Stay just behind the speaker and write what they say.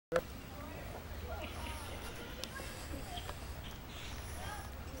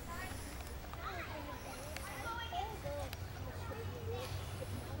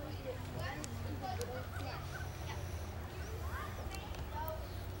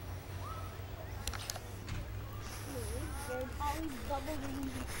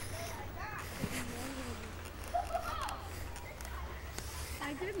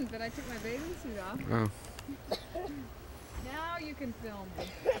I didn't, but I took my bathing suit off. Oh. Now you can film.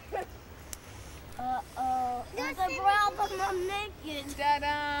 Uh-oh. There's a brown but I'm naked.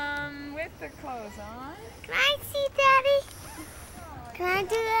 Da-dum! With the clothes on. Can I see Daddy? Can I do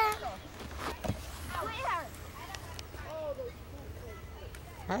that? Where?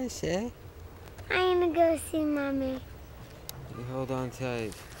 Hi, Shay. I'm gonna go see Mommy. You hold on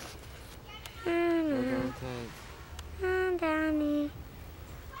tight. Hold on tight. Hi, Daddy.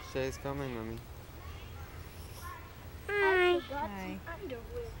 Shay's coming, Mommy. Hi. Hi.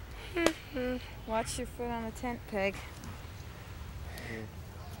 Watch your foot on the tent peg.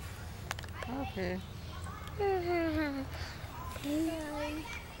 Okay. Wait,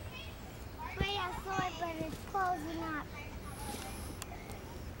 I saw it, but it's closing up.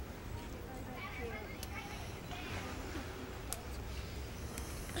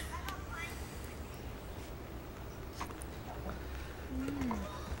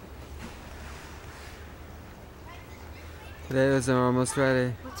 Potatoes are almost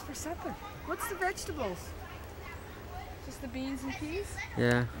ready. What's for supper? What's the vegetables? Just the beans and peas?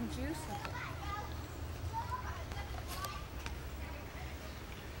 Yeah. And juice?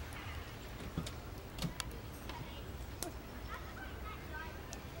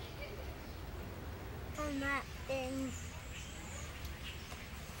 On that thing.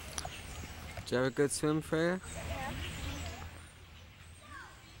 Did you have a good swim, Freya? Yeah.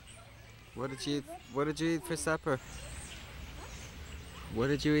 What did you eat for supper? What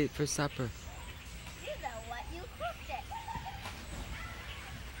did you eat for supper? You know what? You cooked it.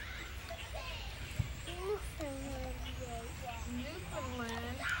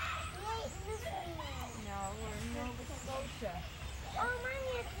 Newfoundland. No, we're in Nova Scotia. Oh,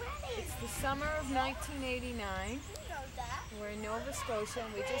 Mommy, it's ready. It's the summer of 1989. You know that. We're in Nova Scotia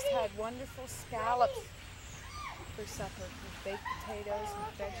and we just had wonderful scallops for supper with baked potatoes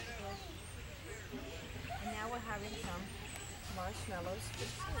and vegetables. And now we're having some marshmallows for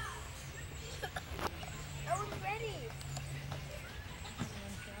soup. Oh, it's ready.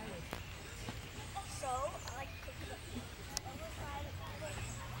 So, I like to cook it.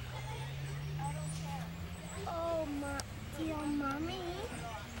 Oh, dear Mommy.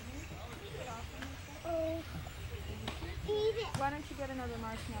 Oh, eat it. Why don't you get another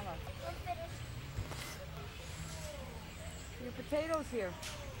marshmallow? I'm finished. Your potatoes here.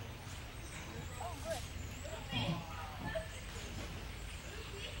 Oh, good.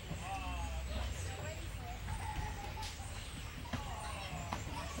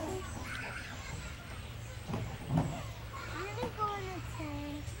 Really go in the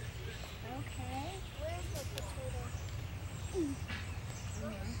tank. Okay. Where's the potato?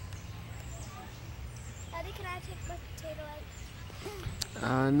 Daddy, can I take my potato out?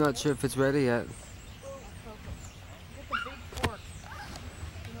 I'm not sure if it's ready yet. Get the big fork.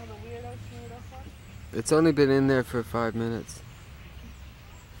 You know the weirdo tomato fork? It's only been in there for 5 minutes.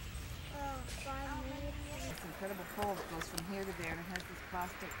 Oh, 5 minutes. It's incredible pole that goes from here to there and it has this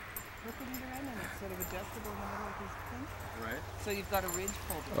plastic hook in the end and it's sort of adjustable in the middle of this thing. Right. So you've got a ridge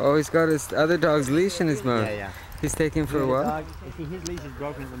pole. Oh, he's got his other dog's leash in his mouth. Yeah. He's taking for a The while. dog, you see, his leash is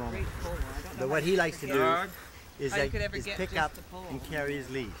broken at the moment. Great pole. I don't know But what how he you likes to forget do is, how you could ever is get pick just up the pole. and carry his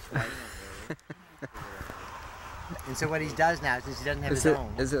leash, right? And so what he does now, since he doesn't have his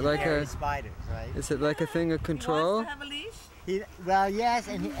own, is it he like carries a- spiders, right? Is it like a thing of He control? wants to have a leash? Well, yes,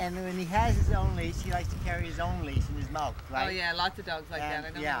 and when he has his own leash, he likes to carry his own leash in his mouth, right? Oh yeah, lots of dogs like that. I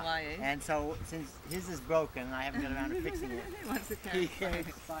don't know why, eh? And so since his is broken, and I haven't got around to fixing it, He wants to he carry carries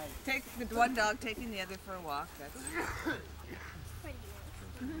spiders. spiders. Take the one dog taking the other for a walk. That's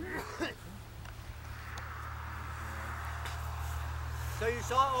So you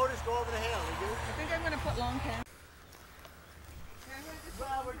saw Otis go over the hill, did you? I think I'm going to put long pants.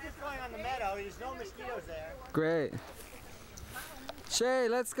 Well, we're just going on the meadow. There's no mosquitoes there. Great. Shay,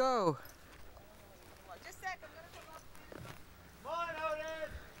 let's go. Just a sec, I'm going to put Come on, Otis!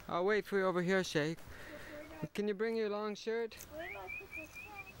 I'll wait for you over here, Shay. Can you bring your long shirt? Where do I put this?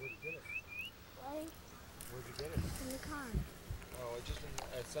 Where'd you get it? Right Where'd you get it? in the car. Oh,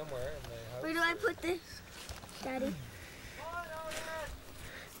 just somewhere in the house. Where do I put this, Daddy?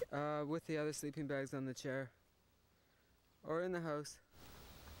 With the other sleeping bags on the chair. Or in the house.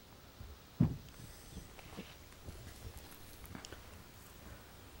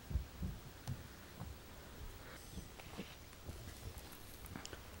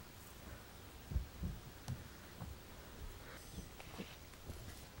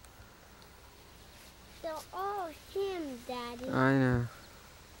 They're all him, Daddy. I know.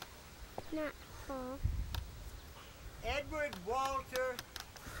 Not her. Edward Walter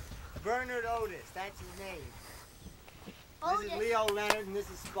Bernard Otis. That's his name. This is Leo Leonard and this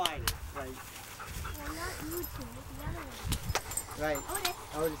is Spider. Right. Well, not you two. The other one. Right. Otis.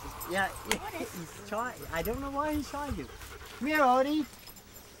 Otis is, yeah, he's trying. I don't know why he's trying to. Come here, Odie.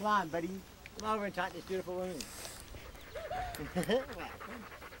 Come on, buddy. Come over and talk to this beautiful woman.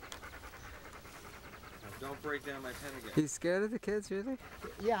 Don't break down my pen again. He's scared of the kids, really?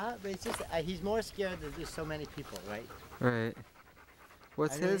 Yeah, but it's just, he's more scared that there's so many people, right? Right.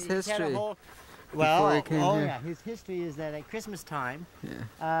 What's I mean, his he's had a history? whole- before well, he came oh here? yeah, his history is that at Christmas time,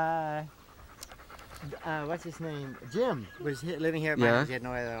 Yeah. what's his name? Jim was living here at my Yeah. house. He had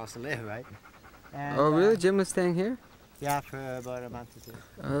nowhere else to live, right? And, Oh, really? Jim was staying here? Yeah, for about a month or two.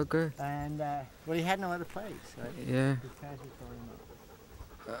 Oh, good. And, well, he had no other place, right? Yeah. His parents were throwing him out.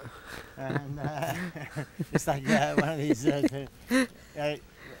 And it's like one of these.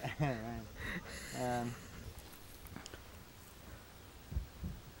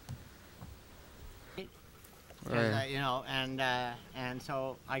 Right. You know, and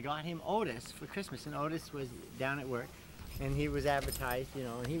so I got him Otis for Christmas, and Otis was down at work, and he was advertised, you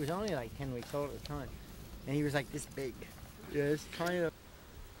know, and he was only like 10 weeks old at the time, and he was like this big, yes, kind of,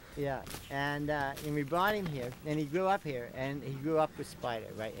 yeah, and we brought him here, and he grew up here, and he grew up with Spider,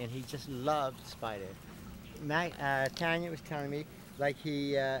 right, and he just loved Spider. Tanya was telling me, like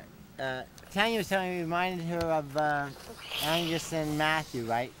Tanya was telling me, reminded her of Angus and Matthew,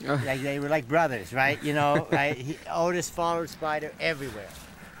 right? Oh. Like they were like brothers, right? You know, right? Otis followed Spider everywhere,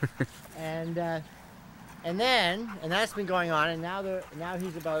 and that's been going on, and now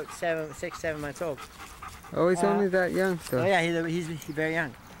he's about 6, 7 months old. Oh, he's only that young, so. Oh yeah, he's very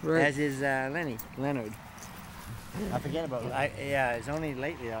young. Right. As is Leonard. I forget about. Yeah, it's only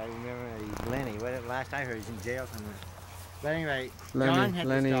lately I remember Lenny. Last I heard, he's in jail somewhere. But anyway, John had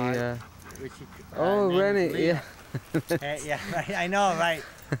this dog, which he, oh, named Rennie, Leo. yeah. Yeah, right, I know, right.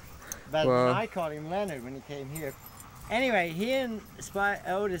 But Well. I called him Leonard when he came here. Anyway, he and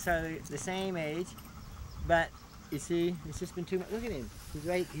Otis are the same age, but you see, it's just been too much. Look at him. He's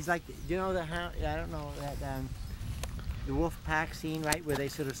right. He's like, you know the how? I don't know that the wolf pack scene, right, where they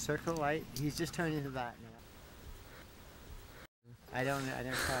sort of circle, right? He's just turned into that now. I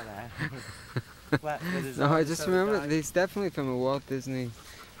never saw that. What, with his No, I own just sort of remember dog? he's definitely from a Walt Disney.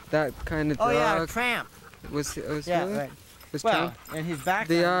 That kind of Oh dog. yeah, a tramp. Was Yeah, really? right. Was Well, Trump? and his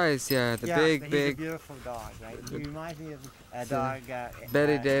background. The eyes, yeah, the yeah, big, but he's a big beautiful dog, right? He reminds me of a dog.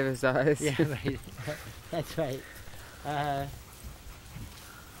 Betty Davis eyes. Yeah, right. That's right.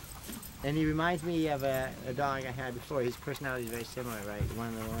 And he reminds me of a dog I had before. His personality is very similar, right? One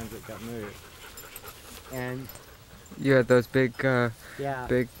of the ones that got murdered. And You had those big, yeah,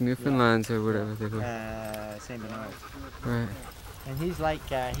 big Newfoundlands or whatever they were. Saint Bernard. Right. And he's like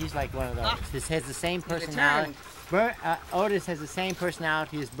one of those. This has the same personality. Otis has the same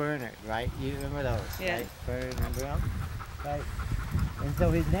personality as Bernard, right? You remember those, Yeah. right? Bernard and Brown, right? And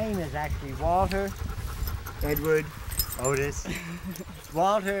so his name is actually Walter Edward Otis.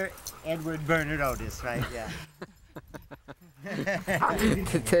 Walter Edward Bernard Otis, right? Yeah.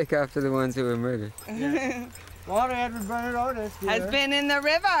 To take after the ones who were murdered. Yeah. Walter Edward Bernard Otis Has dear. been in the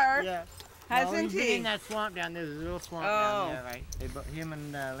river, Yeah. hasn't he's been he? in that swamp down there. There's a little swamp Oh. down there, right? Him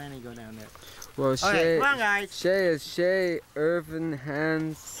and Lenny go down there. Well, Okay, Shay, come on, guys. Shay is Shay Irvin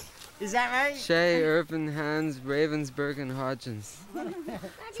Hans. Is that right? Shay Irvin Hans Ravensburg and Hodgins.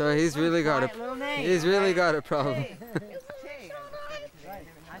 So he's really got Quiet little name. He's really got a problem. Right.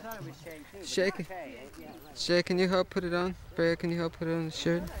 I thought it was Shay too. but Shay, not Shay. Yeah, right. Shay, can you help put it on? Freya, can you help put it on the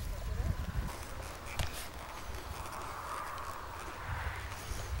shirt?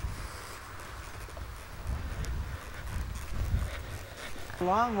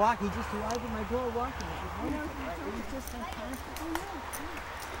 Long walk. He just arrived at my door walking. It was wonderful. Right? It was just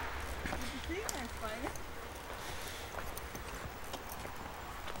fantastic.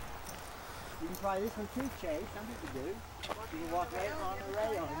 You can try this one too, Shay. Some people do. You can walk right on the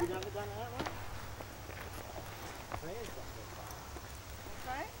rail. Have you never done that one? Rail's got this one.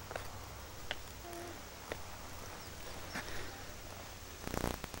 Okay.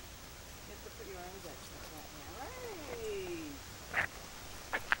 You have to put your arms up like that now. Right.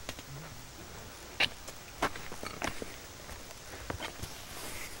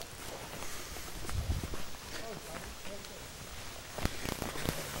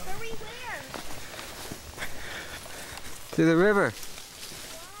 Hurry, where? To the river.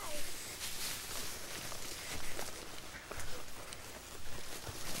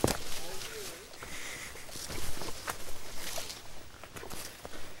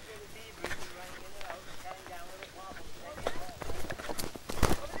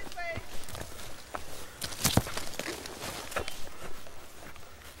 Over this way.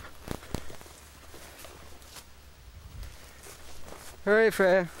 Hurry,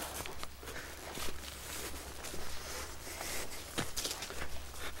 Freya.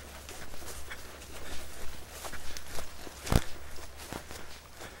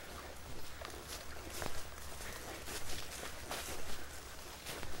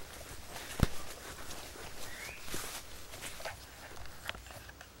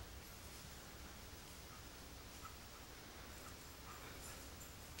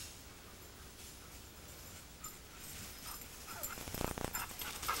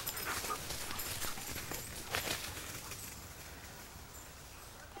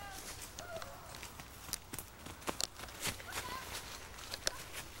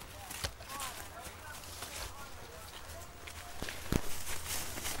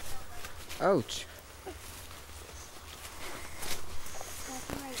 Ouch.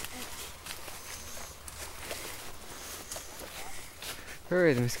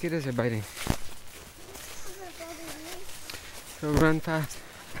 Hurry, the mosquitoes are biting. So run fast.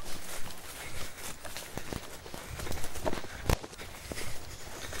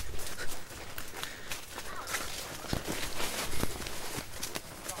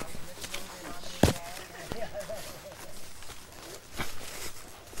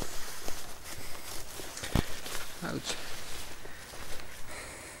 Ouch.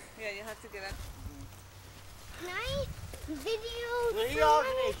 Yeah, you have to get up. Can I video? Well, he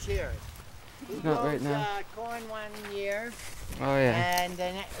alternates here. He Not grows, right now. Corn one year, Oh yeah. and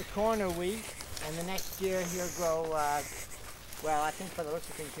then corn a week, and the next year he'll grow. Well, I think for the looks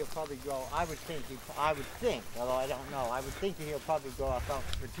of things, he'll probably grow. I would think, although I don't know. I would think that he'll probably grow up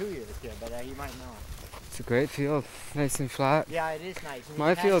for 2 years here, but he might not. It's a great field. Nice and flat. Yeah, it is nice. And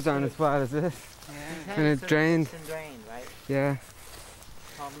My it has fields sort aren't of- as flat as this. it and has it sort of drained. mixed and drained, right? Yeah.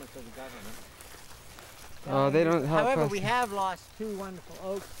 Problem of the government. Oh, they don't help However, us. we have lost 2 wonderful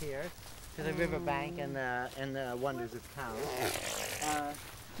oaks here to the riverbank and the wonders of cows.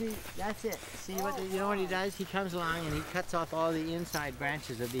 See, that's it. See what you know what he does? He comes along and he cuts off all the inside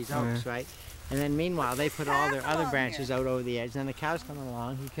branches of these Oh, oaks, right? And then meanwhile, they put all their other branches out over the edge. Then the cows come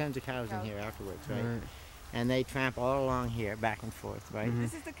along. He turns the cows in here afterwards, right? Right. And they tramp all along here, back and forth, right? Mhm.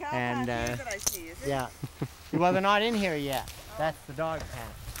 This is the cow And, path here that I see, is it? Yeah. Well, they're not in here yet. That's the dog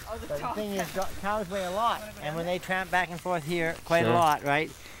path. Oh, the But the dog thing is, path. cows weigh a lot, and when they tramp back and forth here, quite Sure. a lot,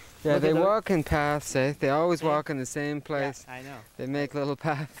 right? Yeah, Look they at the- walk in paths, eh? They always Yeah. walk in the same place. Yeah, I know. They make little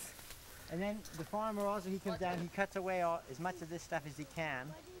paths. And then the farmer also, he comes down, he cuts away as much of this stuff as he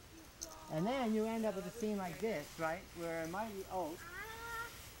can. And then you end up with a scene like this, right? Where a mighty oak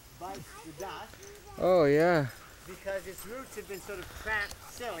bites the dust Oh yeah, because its roots have been sort of cramped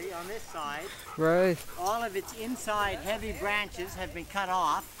silly on this side. right. All of its inside heavy branches have been cut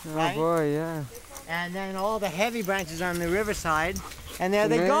off, Oh right? boy, yeah. And then all the heavy branches on the riverside, and there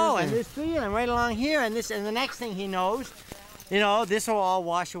they go. And Amazing. there's 3 of them right along here. And the next thing he knows, you know, this will all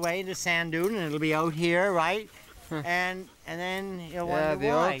wash away into sand dune, and it'll be out here, right? and then you'll Yeah, wonder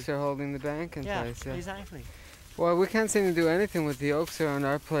the why. oaks are holding the bank in Yeah, place. Yeah. exactly. Well, we can't seem to do anything with the oaks around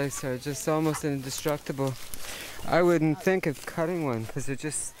our place. They're just almost indestructible. I wouldn't think of cutting one because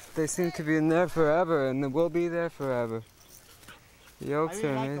they seem to be in there forever, and they will be there forever. The I oaks really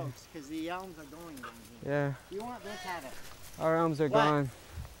are like amazing. oaks because the elms are going down here. Yeah, You want this, have it. our elms are What? gone.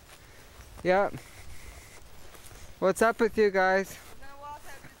 Yeah. What's up with you guys? We're gonna walk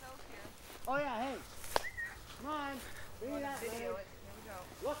out this oak here. Oh yeah, hey. Come on. Bring it up, Video Larry. it. Here we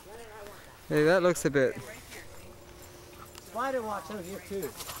go. Look, Larry, I want that. Hey, that looks a bit. Right here, see? Spider walks out here too.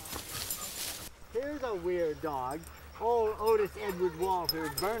 Here's a weird dog. Old Otis Edward Walter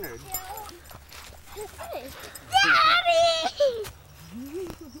Bernard. Daddy!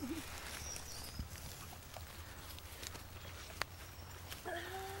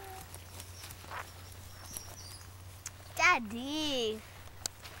 Daddy.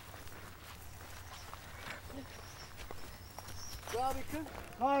 Well, we could.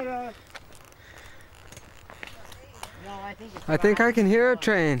 Spider. No, I think it's. I think I can hear a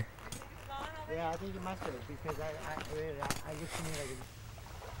train. Yeah, I think it must have because I just knew like.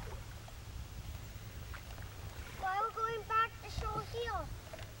 Why are we going back to Shoal Hill?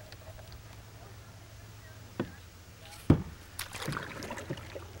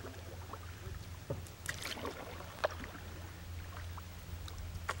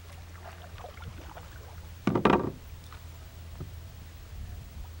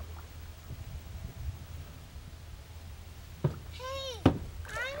 Hey,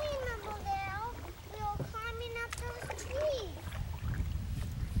 I remember now. We were climbing up those trees.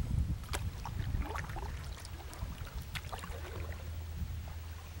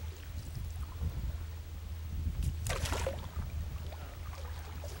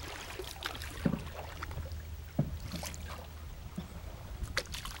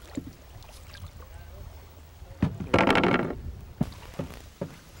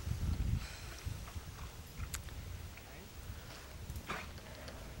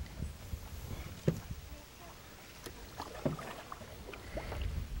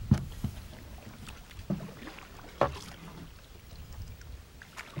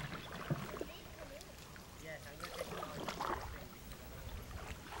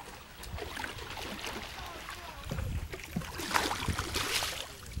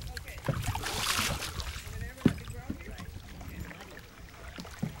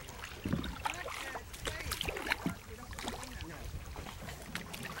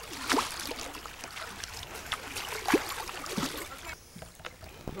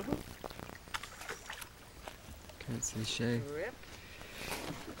 see Shay. Rip.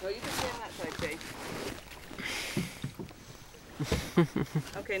 Oh, you can stay on that side, Shay.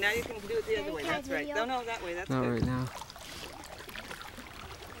 Okay, now you can do it the other way. That's right. No, no, that way. That's Not good. right now.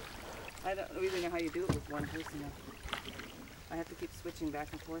 I don't really know how you do it with one person. Though. I have to keep switching back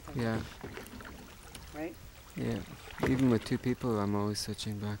and forth. I think. Yeah. Right? Yeah. Even with two people, I'm always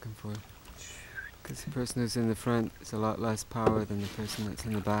switching back and forth. Because the person who's in the front is a lot less power than the person that's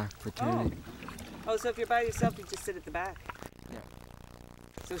in the back for turning. Oh, so if you're by yourself, you just sit at the back. Yeah.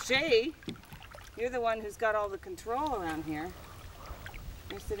 So Shay, you're the one who's got all the control around here.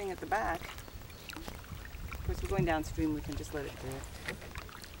 You're sitting at the back. Of course, we're going downstream. We can just let it drift.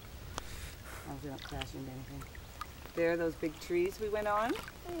 Oh, we don't crash into anything. There, those big trees we went on.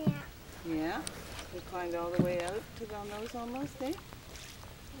 Yeah. Yeah. We climbed all the way out to on those almost, eh?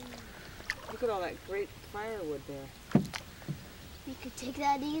 Look at all that great firewood there. You could take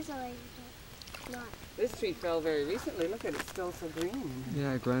that easily, but not. This tree fell very recently. Look at it, it's still so green in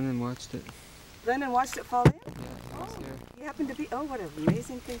there. Yeah, Glennon watched it. Glennon watched it fall in? Yeah, he was here. You happened to be, oh, what an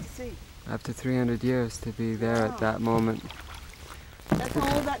amazing thing to see. After 300 years to be there Wow. at that moment. That's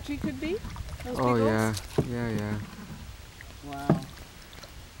how old that tree could be? Those Oh big yeah, oaks? yeah. Wow.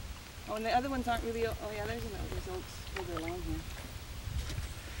 Oh, and the other ones aren't really, oh yeah, there's oaks further along here.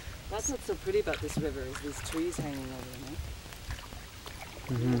 That's what's so pretty about this river, is these trees hanging over them, eh?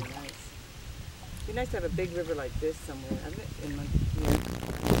 Mhm. Really nice. It'd be nice to have a big river like this somewhere, isn't it? In Montreal.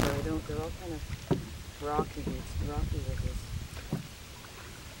 But I don't, they're all kind of rocky rivers.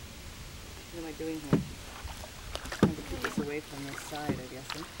 What am I doing here? Trying to keep us away from this side, I guess,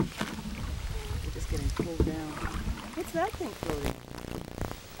 eh? We're just getting pulled down. What's that thing floating?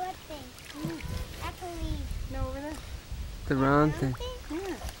 What thing? That's a leaf. No, over there. The round thing.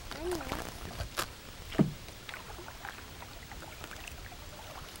 Yeah. I know.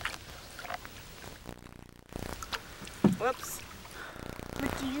 Whoops.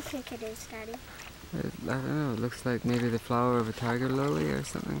 What do you think it is, Daddy? I don't know, it looks like maybe the flower of a tiger lily or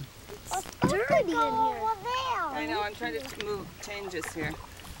something. It's dirty in here. I know, I'm trying to change this here.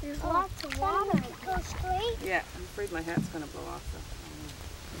 There's lots of water. Go straight. Yeah, I'm afraid my hat's going to blow off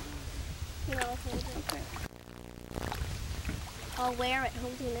though. No, hold it. Okay, I'll wear it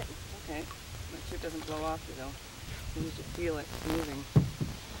holding it. okay. Make sure it doesn't blow off you though. As soon as you feel it moving.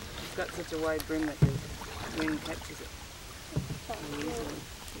 It's got such a wide brim that the wind catches it really easily.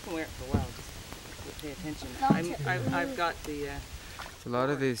 You can wear it for a while, just pay attention. I've got the, A lot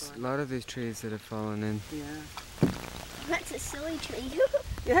of these trees that have fallen in. yeah. That's a silly tree.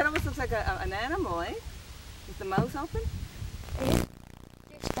 Your head almost looks like an animal, eh? With the mouth open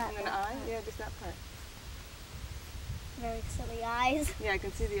Just that and an one. eye. Yeah, just that part. Very silly eyes. Yeah, I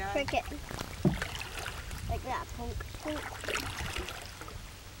can see the eye. Cricket. Like that. Ponk, ponk.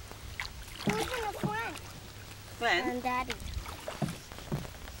 Who's in the front? Glenn, And Daddy.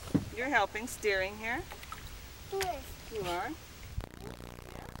 you're helping steering here. Who is? You are.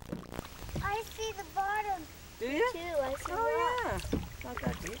 I see the bottom Do you? too. I see Oh yeah. Not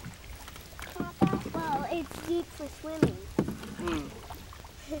that deep. that. Well, it's deep for swimming. Hmm.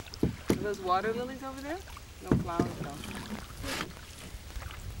 Are those water lilies over there? No flowers though.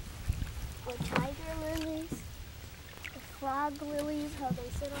 The tiger lilies. The frog lilies, how they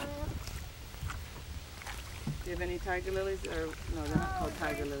sit on it. Do you have any tiger lilies? Or no, they're not called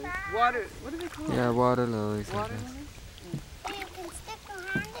tiger lilies. Water. What are they called? Yeah, water lilies. I Water guess. lilies. Hey, you can stick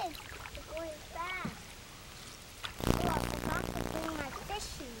behind it. It's going fast. Oh, I forgot to bring my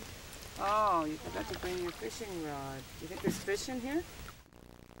fishing. Oh, you forgot to bring your fishing rod. Do you think there's fish in here?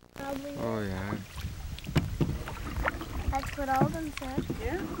 Probably. Oh yeah. That's what Alden said.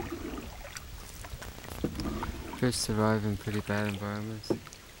 Yeah. Fish survive in pretty bad environments.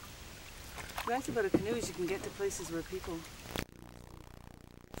 What's nice about a canoe is you can get to places where people.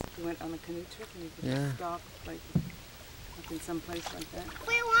 If you went on a canoe trip and you could Yeah. just stop, like up in some place like that.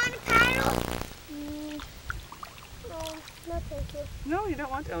 We want to paddle. No, no, thank you. No, you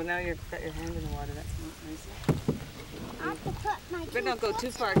don't want to. Oh, now you've got your hand in the water. That's not nice. I have to put my But don't go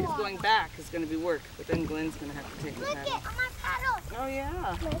too far because going back is going to be work. But then Glenn's going to have to take the Look paddle. it, on my paddle. Oh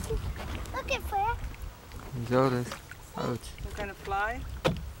yeah. Look it, Fred. There's Otis. Ouch. Some kind of fly.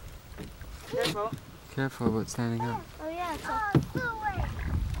 Careful. Careful about standing up. Oh yeah,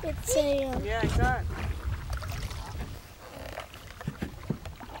 it's a Yeah, I saw it.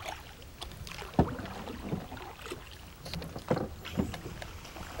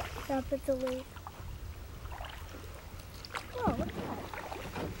 Stop at the leaf. Oh, what's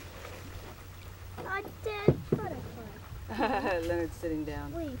that? A dead butterfly. Leonard's sitting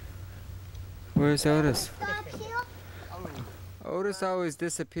down. Leaf. Where's Otis? Stop here. Otis always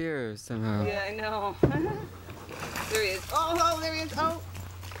disappears somehow. Yeah, I know. There he is. Oh, there he is. Oh.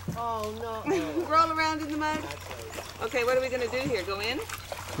 Oh no. Roll around in the mud. Okay, what are we going to do here? Go in?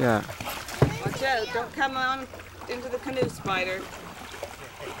 Yeah. Watch out. Don't come on into the canoe, Spider.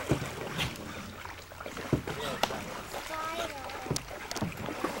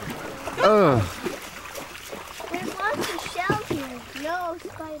 Oh. There's lots of shells here. No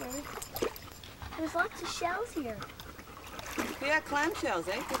spiders. There's lots of shells here. Yeah, clam shells,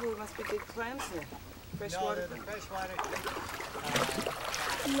 eh? There must be good clams here. Freshwater. No, the freshwater.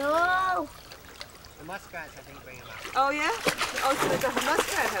 No. The muskrats, I think, bring them out. Oh, yeah? Oh, so there's a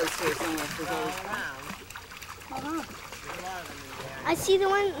muskrat house here somewhere. They're all around. Uh-huh. There's a lot of them in there. I see the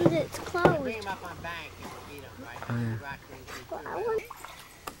one that's They closed. bring them up on bank and feed them, right? Oh, yeah. Rock things too, Well, I right? want-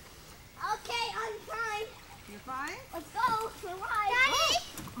 Okay, I'm fine. You fine? Let's go for a ride.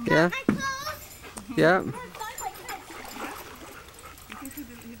 Daddy, Yeah. my clothes. Yeah. You think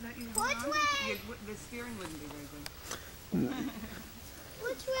he'd let you hold Which on? way? The steering wouldn't be very good.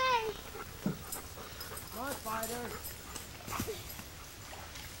 Which way? More spiders.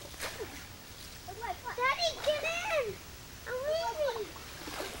 Daddy, get in. I'm leaving.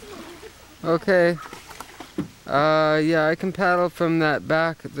 Okay. Yeah, I can paddle from that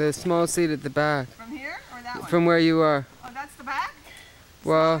back, the small seat at the back, From here or that one? from where you are. Oh, that's the back?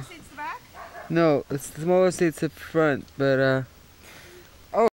 Well, Smaller seat's the back? no, it's the smaller seat's at the front, but